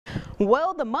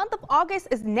Well, the month of August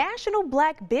is National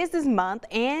Black Business Month,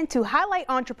 and to highlight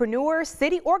entrepreneurs,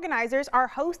 city organizers are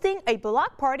hosting a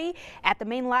block party at the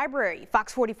main library.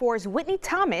 Fox 44's Whitney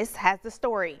Thomas has the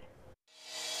story.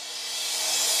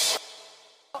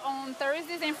 On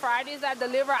Thursdays and Fridays, I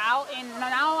deliver out, and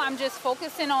now I'm just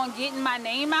focusing on getting my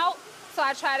name out. So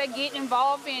I try to get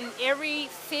involved in every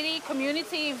city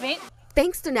community event.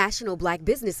 Thanks to National Black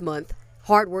Business Month,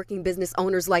 hardworking business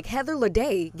owners like Heather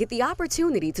Leday get the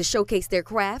opportunity to showcase their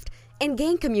craft and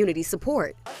gain community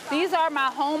support. These are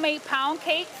my homemade pound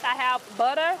cakes. I have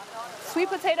butter, sweet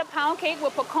potato pound cake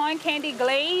with pecan candy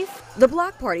glaze. The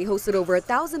block party hosted over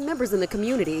 1,000 members in the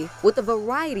community with a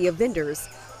variety of vendors.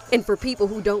 And for people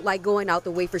who don't like going out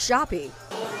the way for shopping,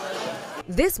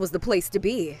 this was the place to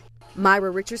be.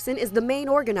 Myra Richardson is the main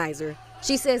organizer.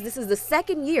 She says this is the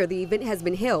second year the event has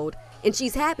been held, and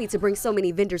she's happy to bring so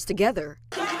many vendors together.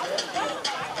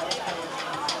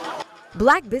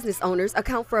 Black business owners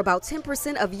account for about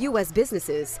 10% of U.S.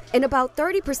 businesses and about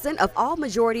 30% of all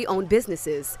majority-owned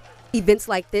businesses. Events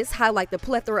like this highlight the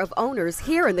plethora of owners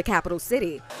here in the capital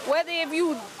city. Whether if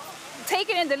you take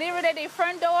it and deliver it at their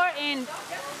front door, and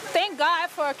thank God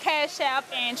for Cash App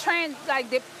and transactions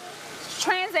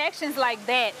like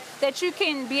that you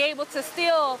can be able to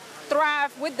still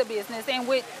thrive with the business and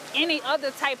with any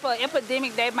other type of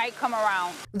epidemic that might come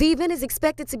around. The event is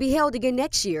expected to be held again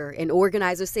next year, and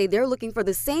organizers say they're looking for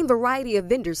the same variety of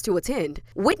vendors to attend.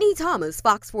 Whitney Thomas,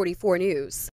 Fox 44 News.